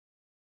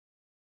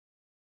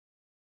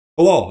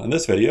Hello, in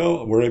this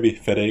video, we're going to be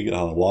fitting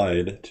a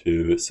line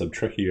to some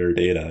trickier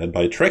data. And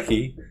by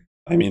tricky,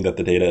 I mean that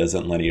the data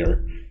isn't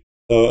linear.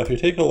 So if you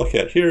take a look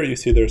at here, you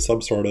see there's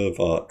some sort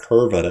of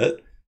curve in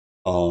it,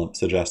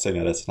 suggesting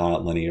that it's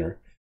not linear.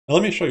 Now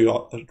let me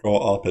go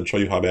up and show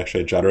you how I'm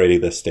actually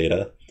generating this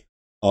data.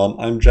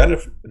 I'm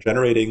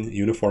generating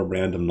uniform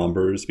random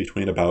numbers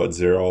between about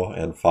 0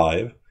 and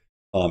 5.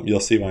 You'll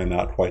see why I'm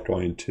not quite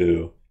going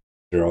to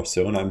 0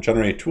 soon. I'm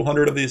generating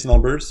 200 of these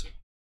numbers.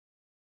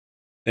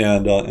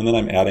 And then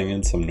I'm adding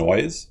in some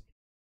noise.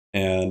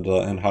 And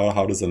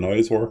how does the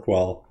noise work?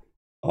 Well,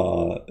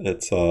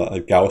 it's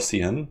a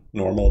Gaussian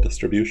normal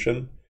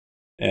distribution,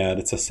 and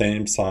it's the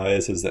same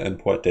size as the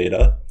input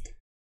data,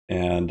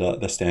 and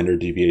the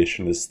standard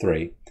deviation is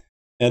 3.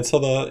 And so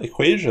the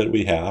equation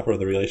we have, or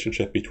the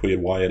relationship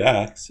between y and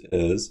x,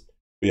 is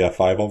we have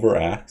 5 over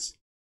x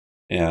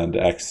and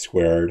x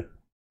squared,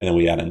 and then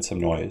we add in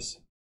some noise.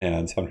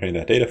 And so I'm creating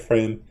that data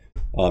frame.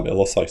 It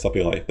looks like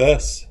something like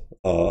this.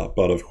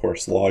 But of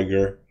course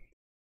longer,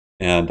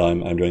 and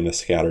I'm doing the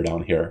scatter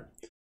down here.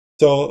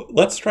 So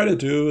let's try to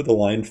do the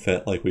line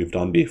fit like we've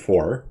done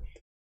before.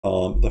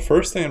 The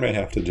first thing I might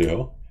have to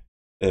do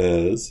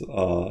is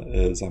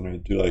I'm going to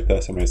do like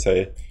this. I'm going to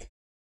say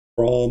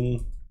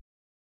from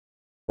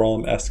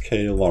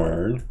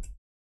sklearn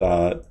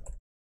dot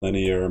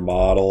linear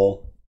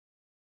model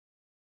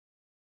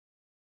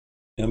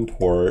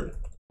import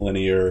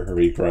linear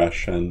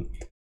regression,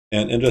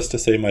 and just to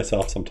save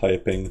myself some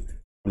typing,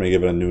 I'm going to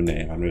give it a new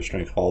name. I'm just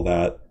going to call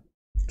that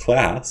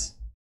class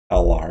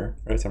LR,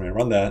 right? So I'm going to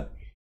run that.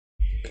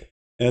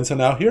 And so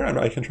now here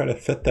I can try to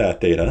fit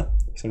that data.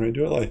 So I'm going to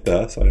do it like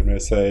this. I'm going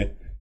to say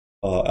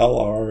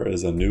LR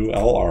is a new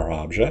LR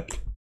object.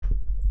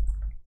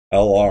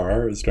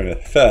 LR is going to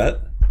fit.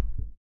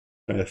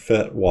 Going to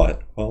fit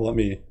what? Well, let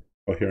me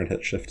go here and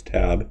hit Shift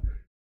Tab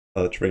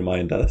to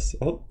remind us.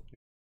 Oh,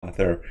 not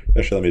there.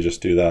 Actually, let me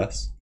just do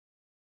this.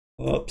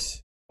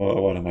 Oops.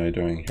 What am I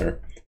doing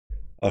here?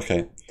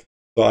 Okay.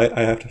 So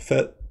I have to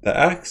fit the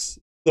x,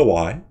 the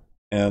y,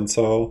 and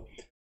so,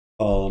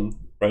 right,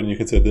 and you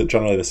can see that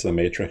generally this is a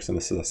matrix and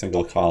this is a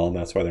single column.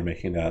 That's why they're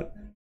making that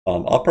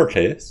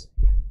uppercase.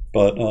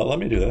 But let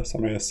me do this.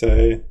 I'm going to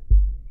say,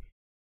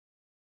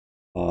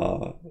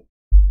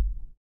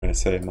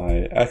 my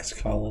x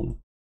column.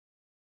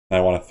 And I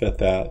want to fit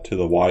that to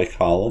the y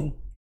column.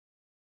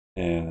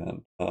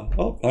 And,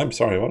 oh, I'm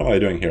sorry, what am I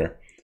doing here?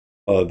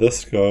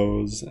 This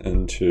goes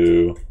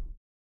into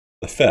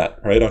the fit,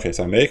 right? Okay,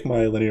 so I make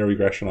my linear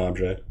regression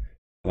object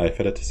and I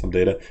fit it to some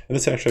data, and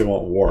this actually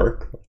won't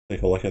work. Let's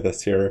take a look at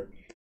this here.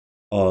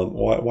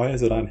 Why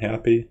is it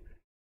unhappy?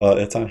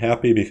 It's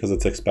unhappy because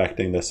it's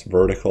expecting this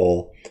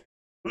vertical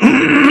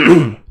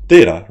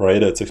data,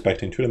 right? It's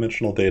expecting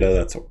two-dimensional data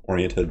that's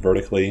oriented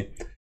vertically,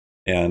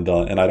 and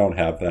I don't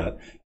have that.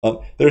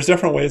 There's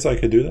different ways I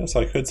could do this.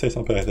 I could say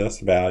something like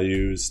this: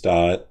 values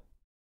dot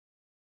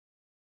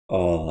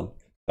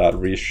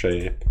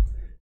reshape.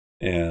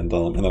 And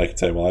then I could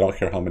say, well, I don't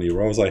care how many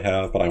rows I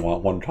have, but I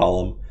want one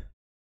column.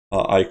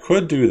 I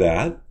could do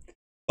that.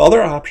 The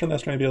other option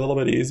that's going to be a little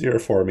bit easier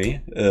for me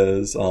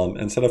is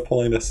instead of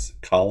pulling this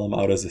column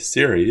out as a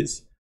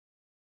series,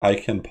 I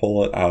can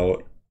pull it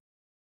out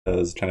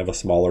as kind of a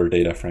smaller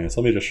data frame. So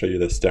let me just show you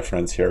this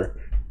difference here.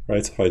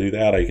 Right, so if I do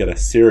that, I get a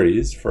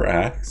series for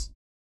x.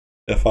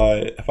 If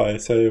I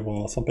say,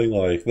 well, something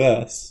like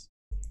this,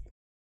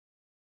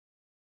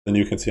 then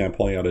you can see I'm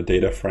pulling out a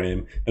data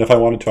frame. And if I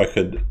wanted to, I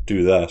could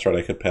do this, right?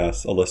 I could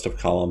pass a list of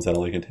columns that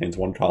only contains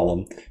one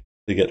column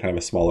to get kind of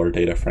a smaller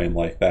data frame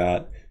like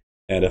that.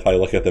 And if I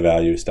look at the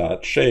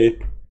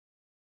values.shape,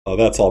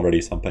 that's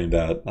already something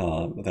that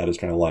that is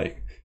kind of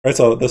like. Right,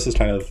 so this is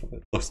kind of,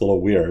 it looks a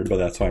little weird, but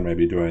that's why I might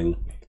be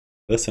doing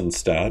this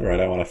instead, right?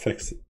 I want to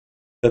fit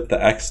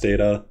the x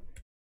data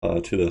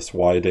to this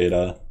y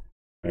data.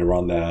 I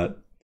run that.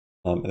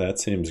 That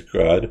seems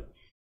good.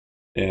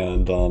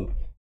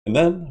 And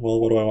then,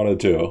 well, what do I want to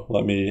do?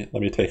 Let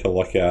me take a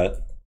look at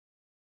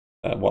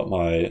what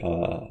my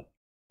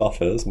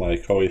stuff is, my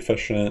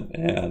coefficient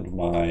and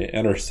my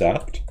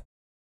intercept.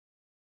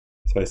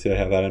 So I see I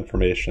have that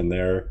information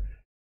there.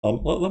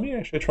 Let me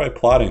actually try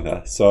plotting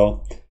this.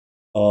 So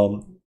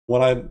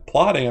when I'm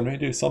plotting, I'm going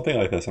to do something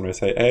like this. I'm going to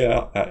say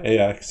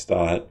ax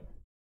dot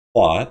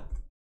plot,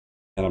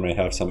 and I'm going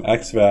to have some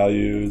x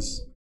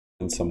values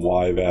and some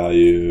y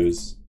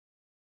values,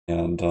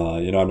 and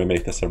I'm going to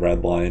make this a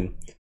red line.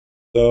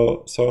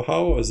 So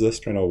how is this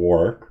going to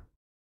work?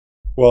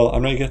 Well,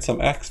 I'm going to get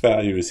some x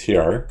values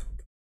here,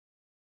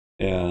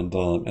 and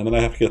then I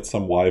have to get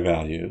some y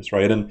values,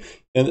 right? And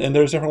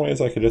there's different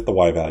ways I could get the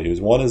y values.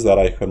 One is that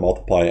I could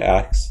multiply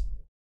x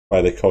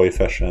by the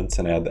coefficients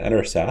and add the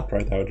intercept,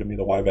 right? That would give me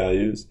the y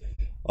values.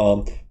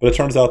 But it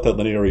turns out that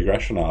linear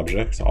regression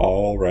objects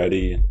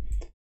already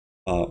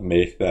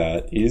make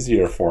that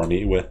easier for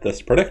me with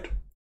this predict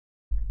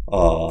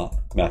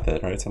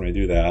method, right? So I'm going to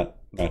do that.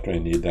 I'm not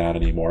going to need that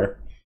anymore.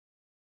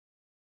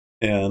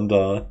 And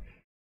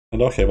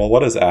okay, well,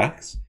 what is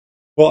x?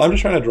 Well, I'm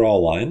just trying to draw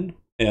a line.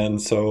 And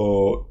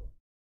so,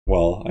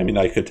 well, I mean,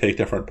 I could take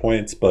different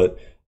points, but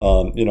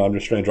I'm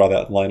just trying to draw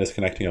that line as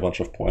connecting a bunch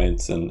of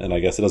points, and I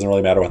guess it doesn't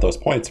really matter what those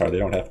points are. They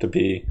don't have to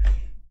be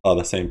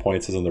the same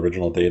points as in the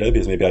original data,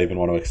 because maybe I even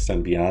want to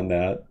extend beyond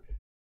that.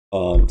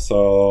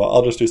 So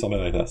I'll just do something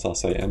like this. I'll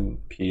say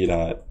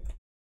np.aRange,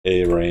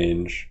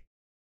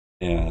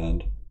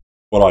 and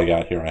what do I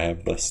got here? I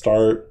have the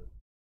start,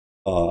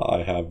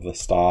 I have the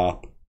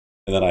stop,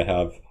 and then I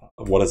have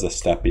what is the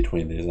step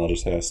between these, and I'll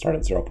just say I start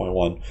at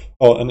 0.1.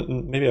 Oh,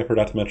 and maybe I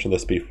forgot to mention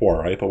this before,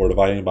 right? But we're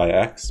dividing by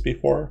x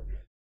before,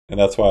 and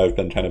that's why I've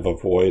been kind of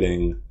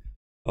avoiding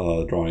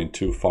drawing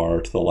too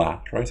far to the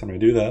left, right? So I'm going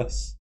to do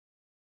this,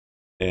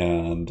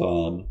 and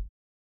I'm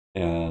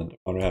going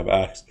to have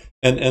x,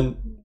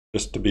 and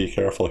just to be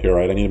careful here,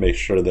 right? I need to make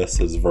sure this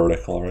is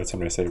vertical, right? So I'm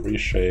going to say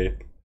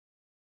reshape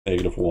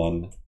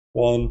 -1,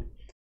 1,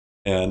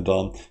 and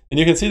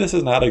you can see this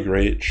is not a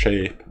great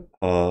shape.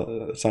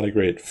 It's not a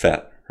great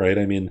fit, right?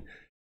 I mean,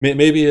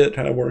 maybe it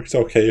kind of works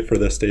okay for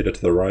this data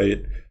to the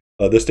right.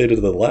 This data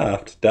to the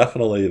left,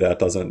 definitely that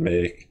doesn't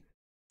make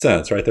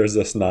sense, right? There's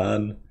this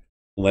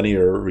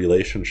non-linear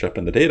relationship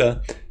in the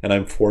data, and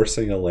I'm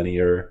forcing a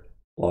linear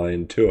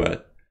line to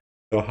it.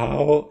 So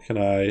how can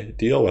I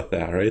deal with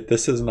that, right?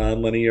 This is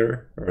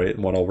nonlinear, right?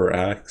 1 over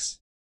x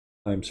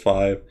times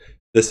 5.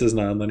 This is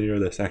nonlinear,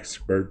 this x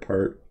squared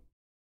part.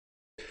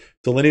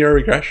 It's a linear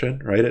regression,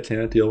 right? It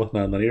can't deal with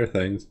nonlinear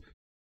things.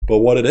 But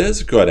what it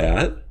is good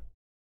at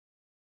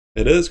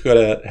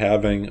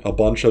having a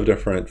bunch of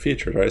different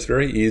features, right? It's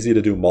very easy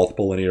to do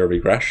multiple linear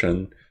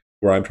regression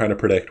where I'm trying to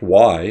predict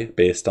y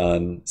based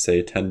on,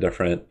 say, 10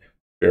 different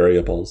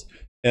variables.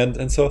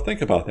 And so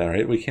think about that,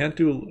 right? We can't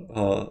do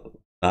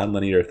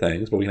nonlinear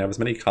things, but we can have as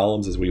many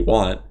columns as we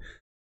want.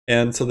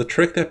 And so the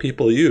trick that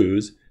people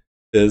use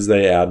is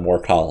they add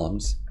more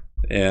columns.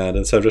 And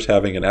instead of just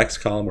having an x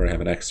column, we're going to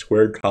have an x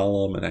squared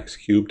column, an x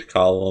cubed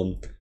column,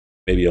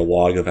 maybe a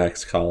log of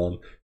x column.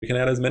 We can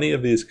add as many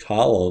of these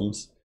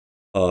columns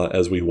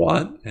as we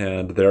want,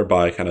 and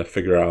thereby kind of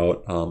figure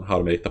out how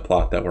to make the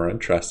plot that we're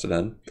interested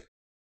in.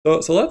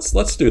 So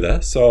let's do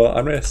this. So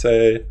I'm going to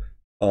say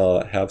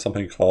have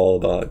something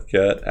called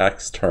get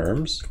x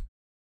terms.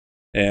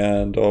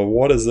 And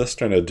what is this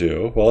trying to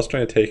do? Well, it's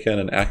trying to take in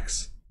an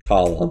x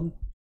column,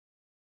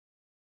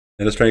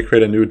 and it's trying to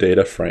create a new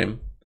data frame.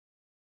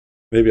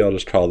 Maybe I'll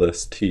just call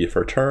this T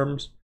for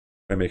terms.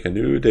 I make a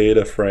new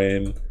data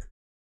frame,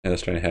 and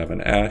it's trying to have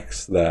an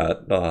x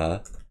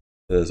that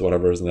is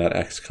whatever is in that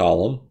x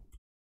column.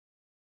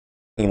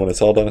 And when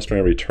it's all done, it's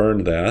trying to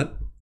return that.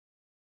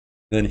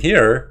 Then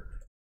here,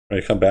 when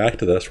I come back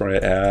to this, we're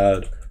going to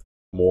add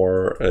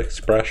more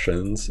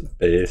expressions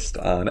based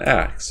on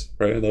x,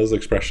 right? And those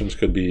expressions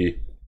could be,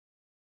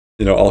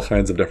 all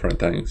kinds of different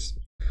things.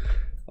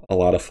 A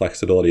lot of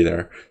flexibility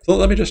there. So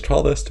let me just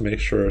call this to make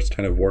sure it's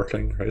kind of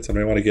working, right? So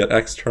I want to get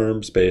x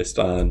terms based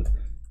on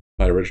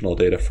my original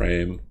data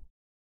frame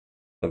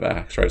of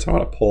x, right? So I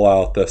want to pull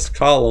out this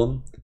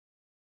column,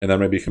 and then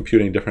maybe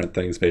computing different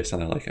things based on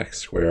that, like x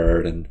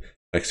squared and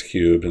x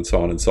cubed and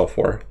so on and so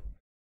forth.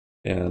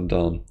 And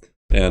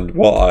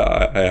well,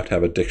 I have to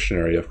have a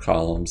dictionary of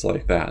columns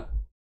like that.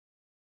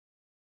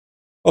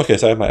 Okay,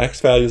 so I have my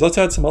x values. Let's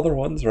add some other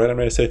ones, right? I'm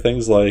going to say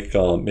things like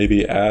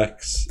maybe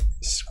x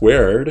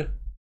squared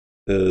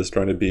is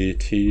going to be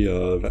t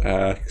of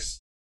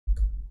x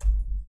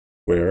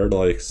squared,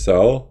 like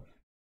so.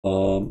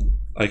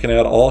 I can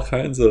add all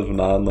kinds of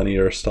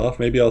nonlinear stuff.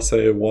 Maybe I'll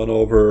say 1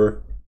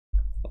 over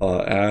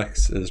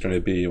x is going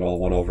to be, well,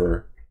 1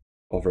 over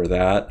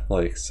that,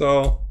 like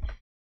so.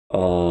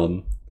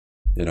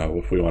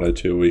 If we wanted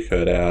to, we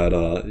could add,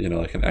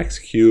 like an x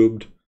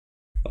cubed.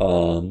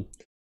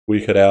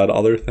 We could add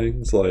other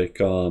things like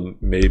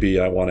maybe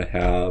I want to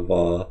have,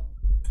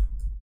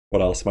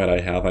 what else might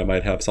I have? I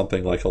might have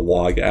something like a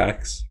log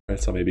x, right?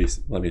 So maybe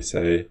let me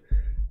say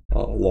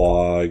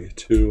log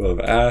 2 of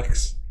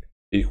x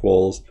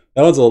equals,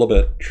 that one's a little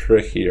bit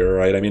trickier,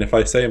 right? I mean, if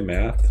I say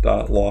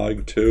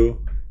math.log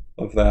 2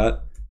 of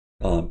that,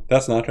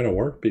 that's not going to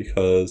work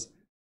because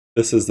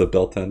this is the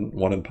built-in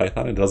one in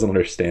Python. It doesn't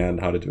understand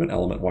how to do an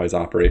element-wise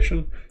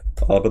operation.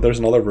 But there's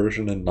another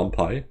version in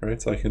NumPy, right?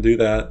 So I can do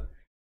that,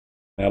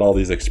 add all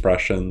these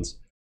expressions,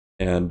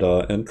 and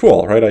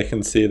cool, right? I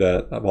can see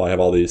that, well, I have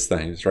all these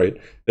things, right?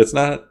 It's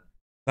not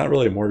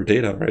really more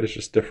data, right? It's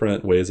just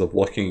different ways of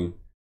looking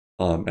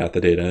at the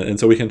data. And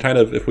so we can kind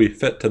of, if we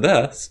fit to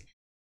this,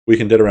 we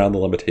can get around the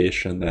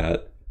limitation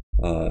that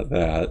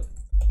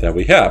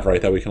we have,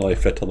 right? That we can only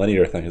fit to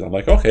linear things. I'm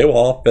like, okay, well,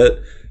 I'll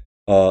fit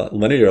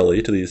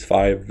linearly to these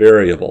 5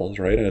 variables,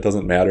 right? And it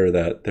doesn't matter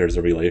that there's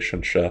a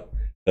relationship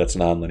that's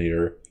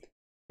nonlinear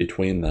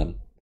between them.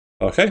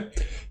 Okay,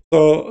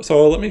 so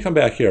let me come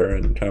back here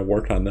and kind of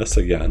work on this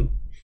again.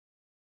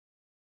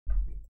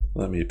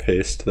 Let me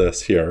paste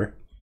this here,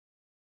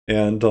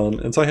 and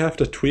so I have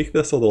to tweak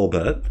this a little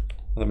bit.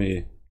 Let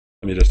me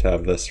just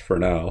have this for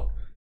now.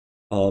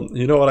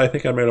 What I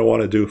think I'm going to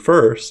want to do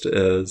first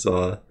is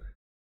I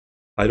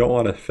don't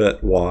want to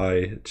fit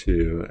y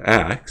to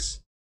x.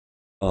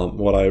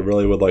 What I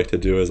really would like to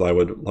do is I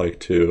would like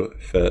to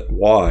fit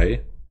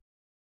y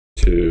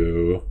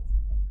to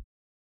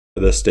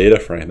this data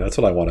frame. That's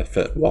what I want to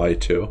fit y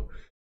to.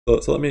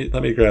 So let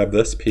me grab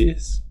this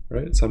piece,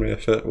 right? So I'm going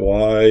to fit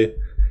y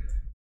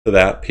to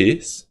that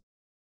piece.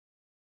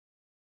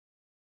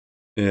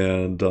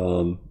 And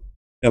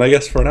I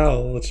guess for now,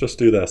 let's just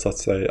do this.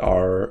 Let's say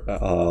r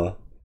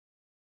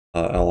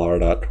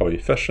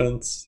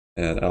lr.coefficients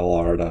and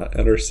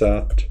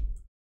lr.intercept,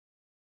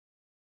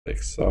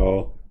 like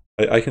so.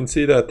 I can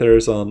see that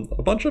there's a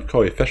bunch of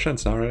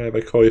coefficients now, right? I have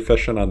a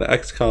coefficient on the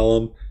x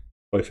column,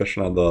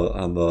 coefficient on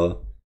the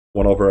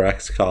 1 over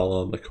x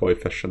column, a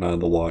coefficient on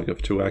the log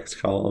of 2x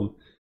column.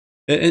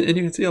 And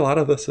you can see a lot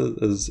of this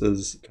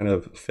is kind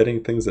of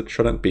fitting things that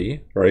shouldn't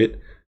be, right?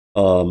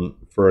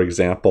 For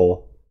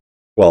example,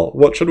 well,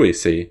 what should we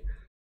see?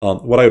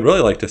 What I'd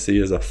really like to see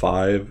is a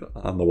 5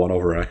 on the 1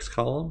 over x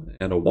column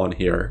and a 1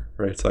 here,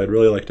 right? So I'd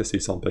really like to see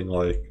something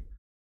like,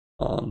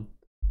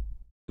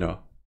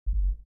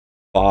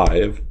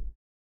 5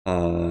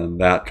 on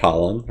that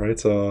column, right?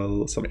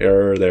 So some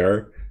error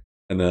there,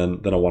 and then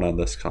a 1 on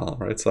this column,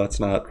 right? So that's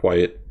not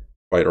quite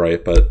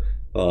right, but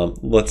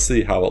let's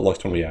see how it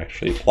looks when we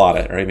actually plot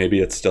it, right? Maybe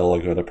it's still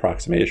a good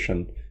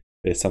approximation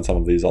based on some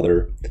of these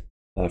other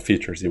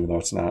features, even though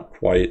it's not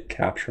quite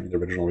capturing the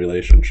original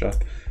relationship.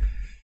 So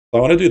I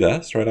want to do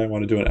this, right? I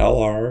want to do an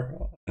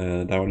LR,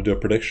 and I want to do a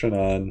prediction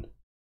on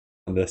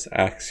this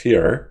x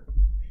here.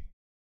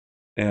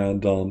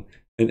 And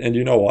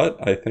you know what?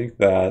 I think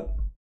that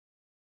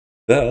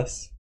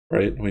this,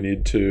 right? We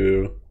need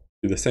to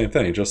do the same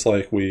thing, just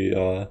like we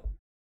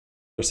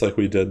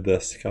did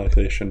this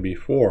calculation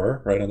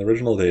before, right? On the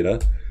original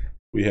data,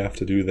 we have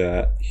to do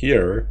that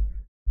here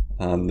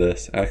on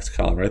this x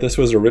column, right? This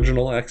was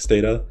original x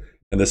data,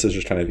 and this is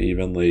just kind of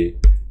evenly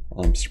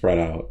spread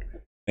out.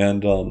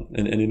 And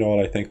you know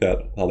what? I think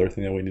that the other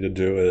thing that we need to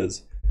do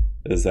is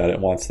that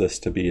it wants this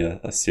to be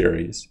a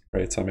series,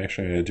 right? So I'm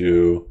actually going to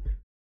do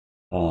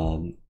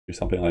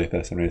something like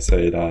this. I'm going to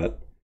say that,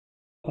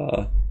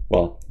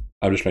 well,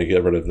 I'm just going to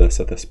get rid of this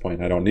at this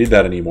point. I don't need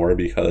that anymore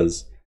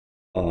because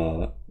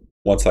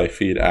once I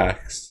feed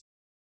x,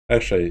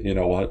 actually, you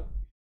know what?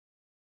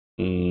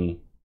 Yeah,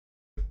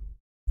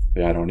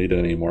 I don't need it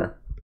anymore.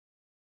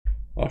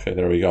 Okay,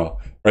 there we go.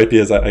 Right,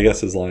 because I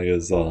guess as long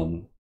as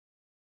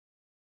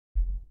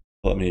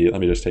let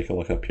me just take a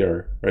look up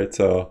here, right?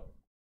 So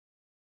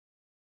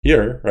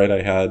here, right,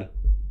 I had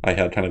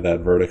kind of that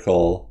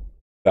vertical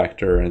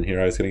vector, and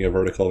here I was getting a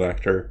vertical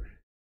vector.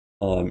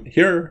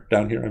 Here,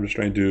 down here, I'm just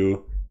trying to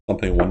do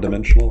something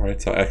one-dimensional,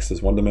 right? So x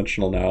is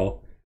one-dimensional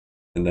now,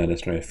 and then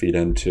it's trying to feed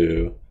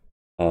into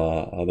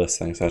this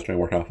thing, so that's going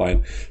to work out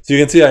fine. So you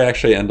can see I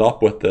actually end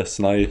up with this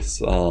nice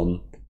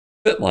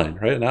fit line,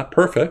 right? Not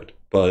perfect,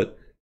 but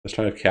just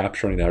kind of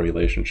capturing that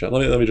relationship.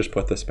 Let me just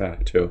put this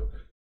back too.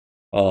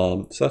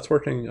 So that's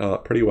working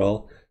pretty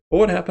well. What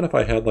would happen if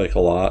I had like a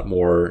lot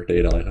more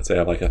data? Like let's say I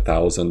have like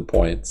 1,000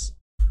 points.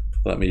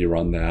 Let me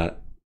run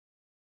that.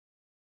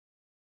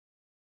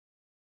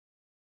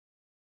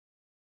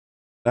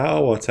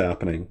 Now what's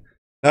happening?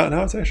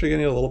 Now it's actually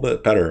getting a little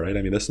bit better, right?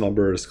 I mean, this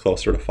number is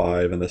closer to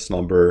 5, and this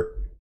number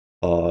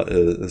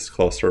is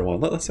closer to 1.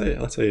 Let's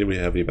say we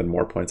have even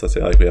more points. Let's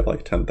say like we have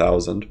like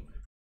 10,000,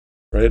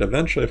 right?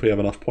 Eventually, if we have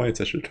enough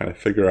points, I should kind of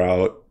figure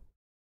out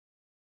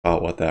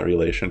what that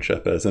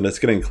relationship is, and it's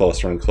getting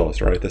closer and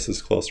closer, right? This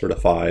is closer to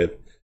 5.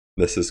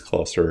 This is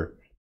closer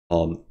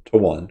to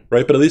 1,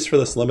 right? But at least for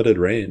this limited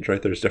range,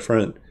 right? There's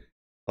different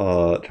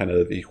kind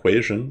of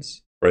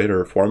equations, right,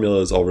 or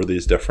formulas over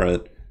these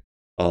different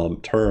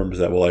terms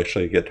that will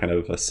actually get kind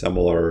of a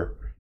similar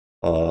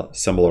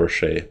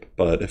shape.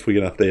 But if we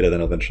get enough data,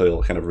 then eventually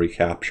it'll kind of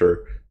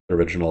recapture the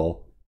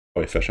original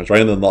coefficients, right?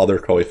 And then the other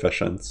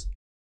coefficients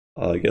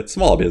get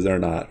small because they're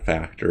not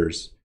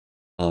factors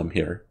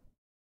here.